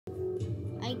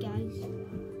Hi guys.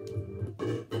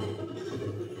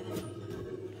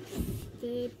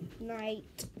 Good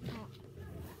night.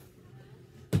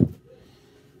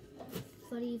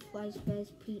 Freddy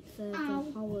Fazbear's Pizza,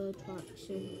 the horror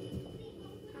attraction.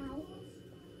 Ow.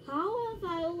 How have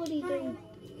I already done?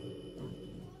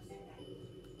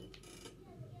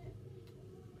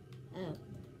 Oh.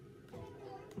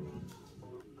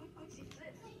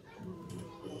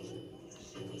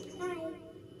 Hi.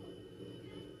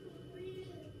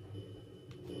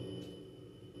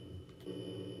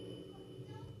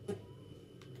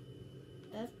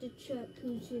 I have to check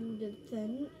who's in the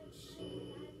fence.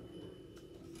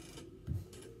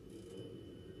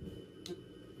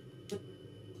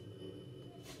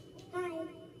 Hi.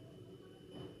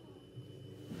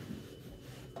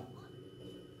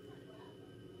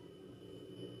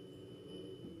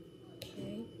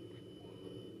 Okay.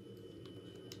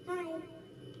 Hi.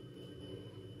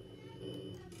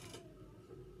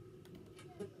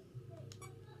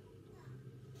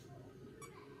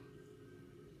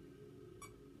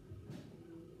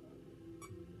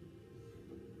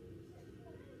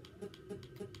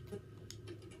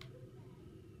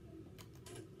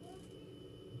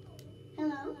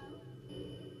 Hello.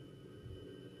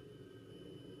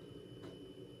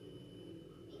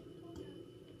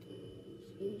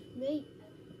 Excuse me.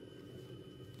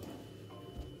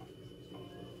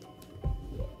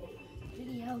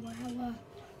 Video hour.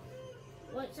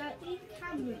 What's that? The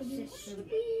camera system.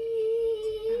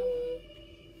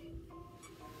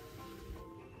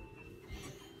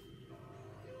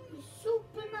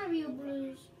 Super Mario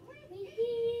Bros.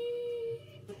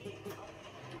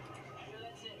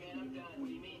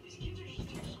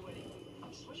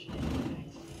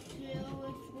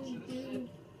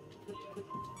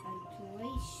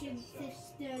 Ventilation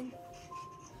system.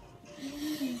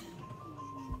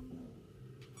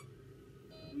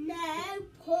 No,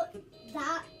 put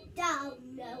that down,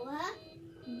 Noah.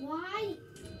 Why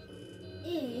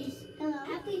is Hello.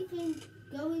 everything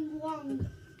going wrong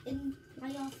in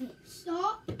my office?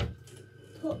 Stop.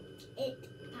 Put it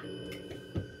back.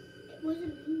 It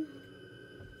wasn't me.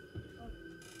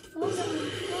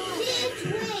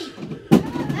 Seriously!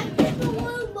 That's the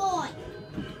balloon boy!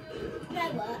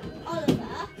 Noah,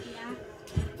 Oliver. Yeah.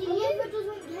 Oliver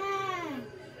doesn't care.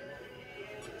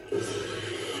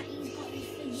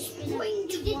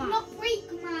 You did not break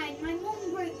mine. My mum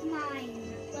broke mine.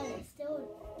 Well, it's still.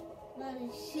 Well,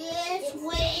 it's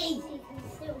Seriously! You can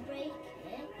still break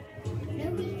it. No,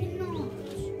 we cannot.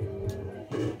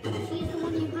 She's the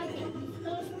one who has it.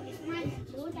 It's mine.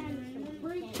 It's your dad. Don't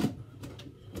break it.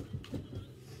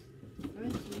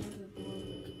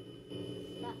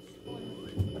 That's all of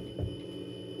them.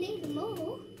 Need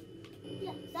more?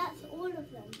 Yeah, that's all of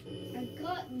them. I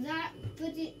got that,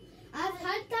 but I've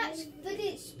had that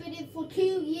fidget spinning for 2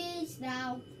 years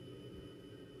now.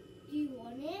 Do you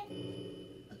want it?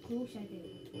 Of course I do.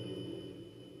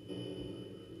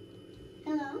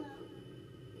 Hello?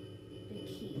 The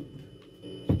key.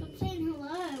 Stop saying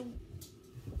hello.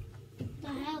 What the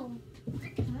hell?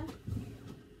 Huh?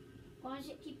 Why does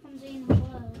it keep on saying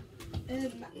hello?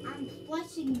 I'm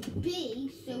pressing B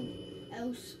so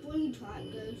our spring track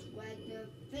goes where the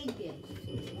thing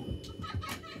is.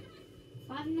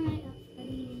 Five Nights at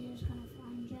Freddy's is gonna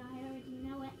find you. I already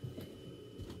know it.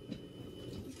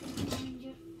 He's gonna find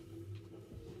you.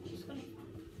 He's gonna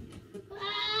find you.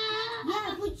 Ah!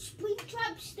 Yeah, but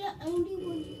Springtrap's the only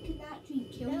one you can actually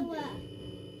kill. Noah.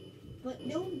 But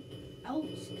no one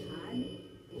else can.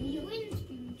 You win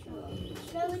Springtrap.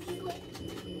 So would you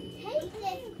take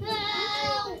this? No!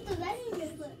 The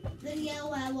Video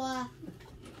hour.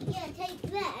 Yeah, take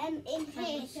them in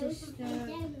here so we Sister. can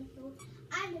play dinosaurs.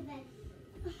 And then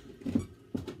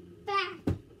back.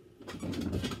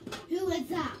 Who is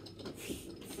that?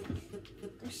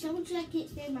 It sounds like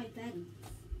it's near my bed.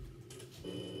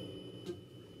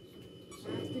 I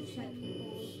have to check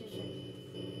all of it.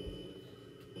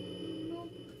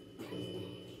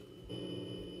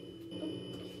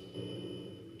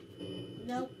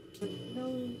 Nope. No.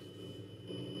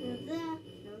 No there.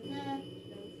 No there. No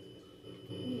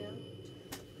here.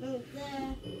 No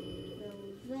there. No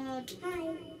there. Hi.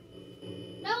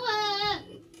 Noah!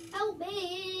 Help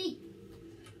me!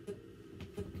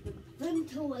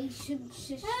 Ventilation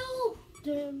system. Help!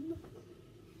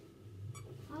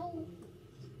 Oh.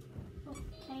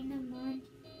 Okay, never mind.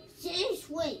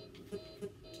 Seriously!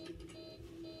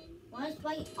 Why is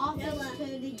my office Noah.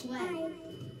 turning red?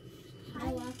 Hi.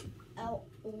 Noah,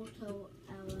 auto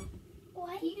error.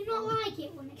 What? You do not like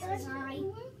it when it says hi.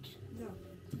 No,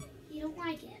 You don't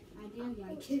like it. I do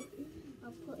like it.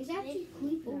 I'll put It's actually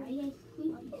creepy. I hate I'll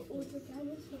creepy. put all the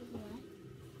dinosaurs away.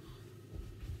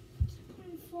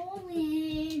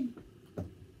 falling.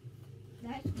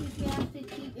 That's because you have to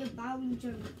keep your balance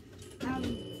from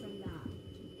that.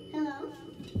 Hello.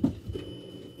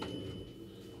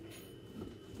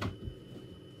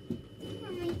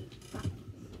 Hi.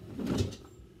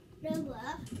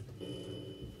 Noah.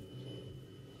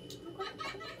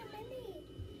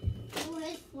 Oh,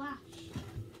 there's Flash.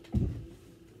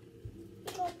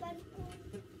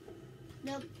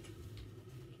 Nope.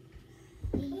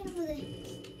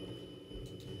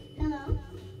 Hello.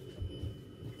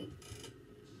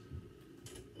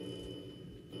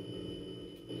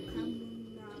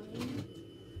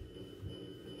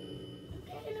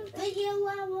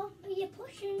 Are you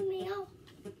pushing me off?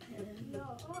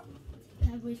 No.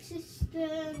 Camera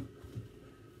system.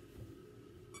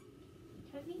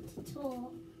 I need to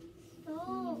talk.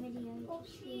 Oh, In the video.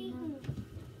 pushing.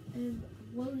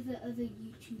 What do the other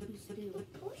YouTubers do?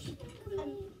 Pushing.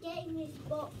 I'm getting this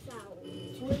box out.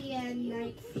 3 and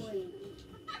night 3.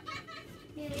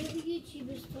 Yeah, the other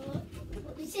YouTubers talk.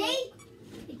 What they See?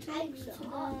 They talk to the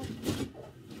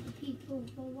people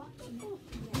who are watching it.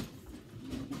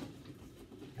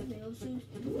 And they also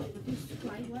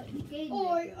describe what the game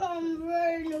Oi, is.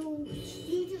 Reynolds.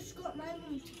 You just got my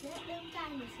mum to get them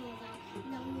dinosaurs out.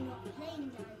 Now you're not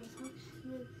playing dinosaurs.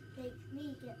 You make me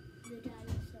get the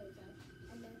dinosaurs out.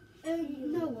 And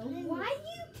then Noah, why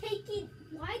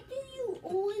do you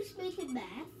always make a mess?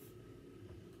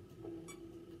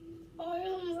 I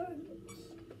am Reynolds.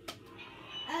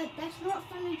 That's not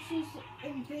Fenix's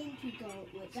inventory goal.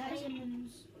 That's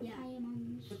Diamonds. Yeah.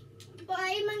 Diamonds. But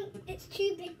it's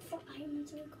too big for Iron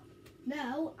to go.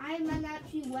 No, Iron Man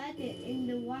actually weared it in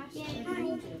the last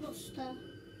adventure. Buster.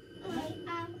 I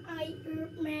am Iron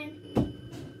Man.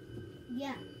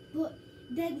 Yeah, but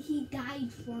then he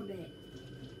died from it.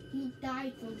 He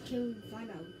died from killing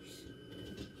Thanos.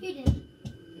 Who did?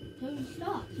 Tony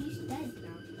Stark, he's dead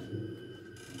now.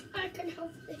 I can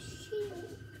have the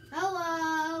shield.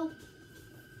 Hello!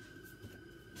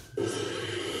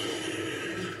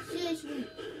 Seriously.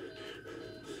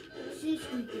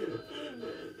 Seriously, dude.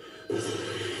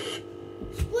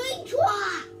 Spring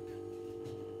trap!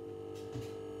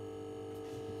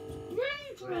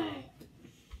 Spring trap!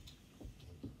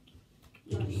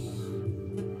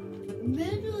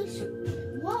 Murderous.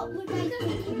 What would I do?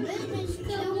 Murderous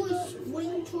kill a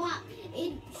spring trap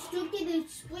stuck in a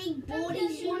spring body.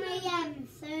 It's 1 a.m.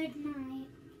 third night.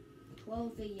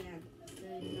 12 a.m.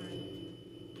 third night.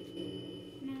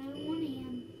 No, 1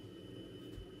 a.m.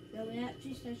 No, it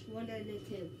actually says 1 and a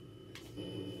 2.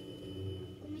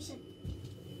 Let me see.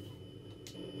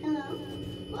 Hello.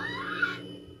 What?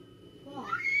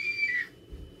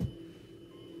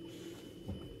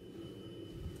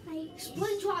 Hi.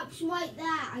 Spring trap's right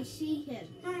there. I see him.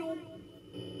 Hi.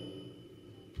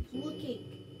 He's looking.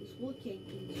 He's looking.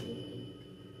 He's looking.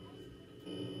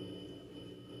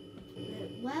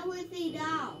 Where is he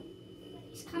now?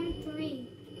 It's cam 3.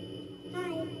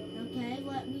 Hi. Okay,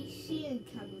 let me see in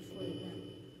camera 3 then.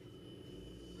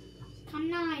 Cam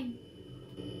 9.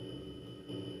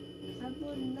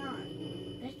 Camera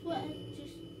 9. That's what I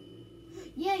just...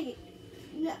 Yeah,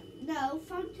 no,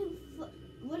 Phantom...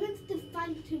 One of the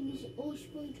Phantoms or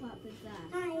Spring Trap is there.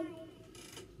 Hi.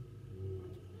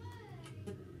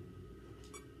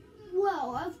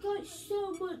 Well, I've got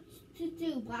so much to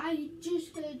do, but I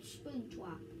just heard Spring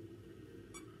Trap.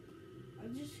 I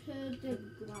just heard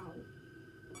them growl.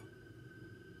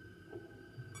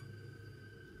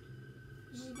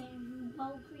 This is getting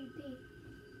well creepy.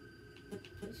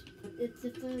 It's the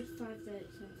first 5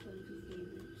 minutes I've played this game.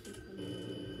 It's supposed to be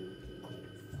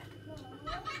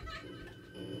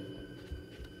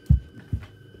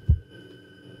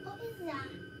What is that?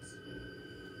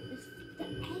 It's the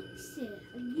exit.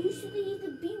 And you shouldn't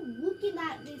even be looking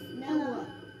at this now.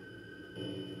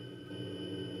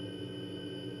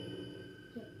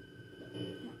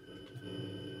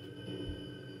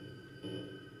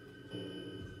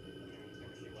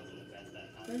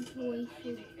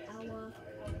 Ventilation hour.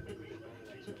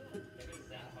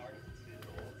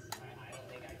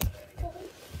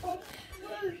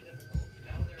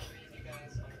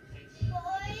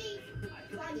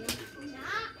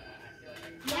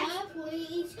 Yes,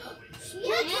 please.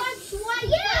 Yes, right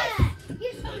there.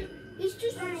 Yes, it's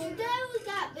just staring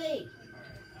at me.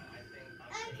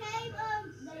 Okay,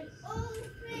 there's all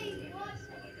 3. What's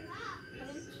that?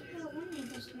 One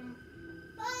of us now.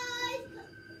 Bye.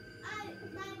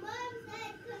 My mom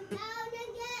said come down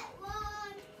and get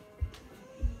one.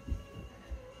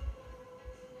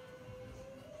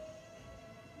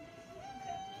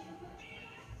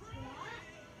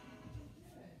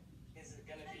 Is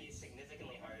going to be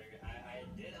significantly harder. I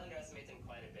did underestimate him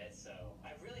quite a bit, so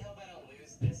I really hope I don't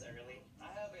lose this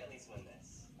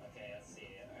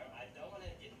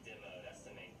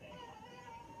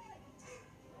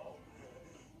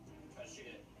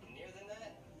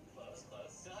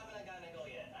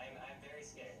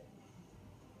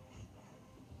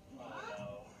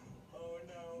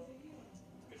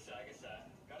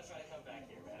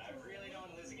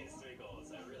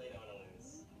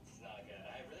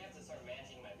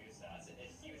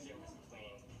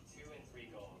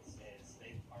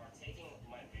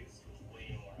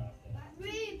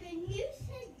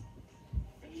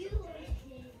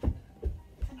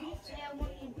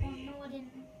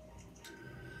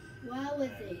Where was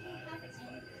he?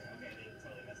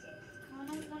 I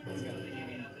don't want to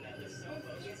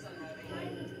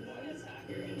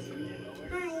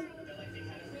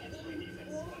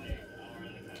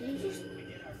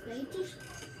They just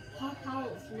pop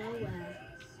out of nowhere.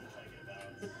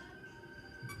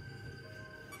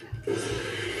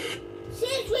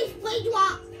 Seriously, wait,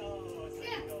 what?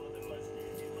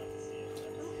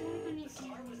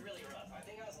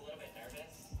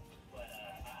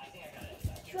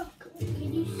 Chocolate,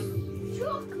 can you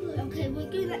chocolate? Okay,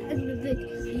 we're gonna end the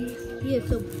video here,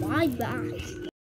 so bye bye.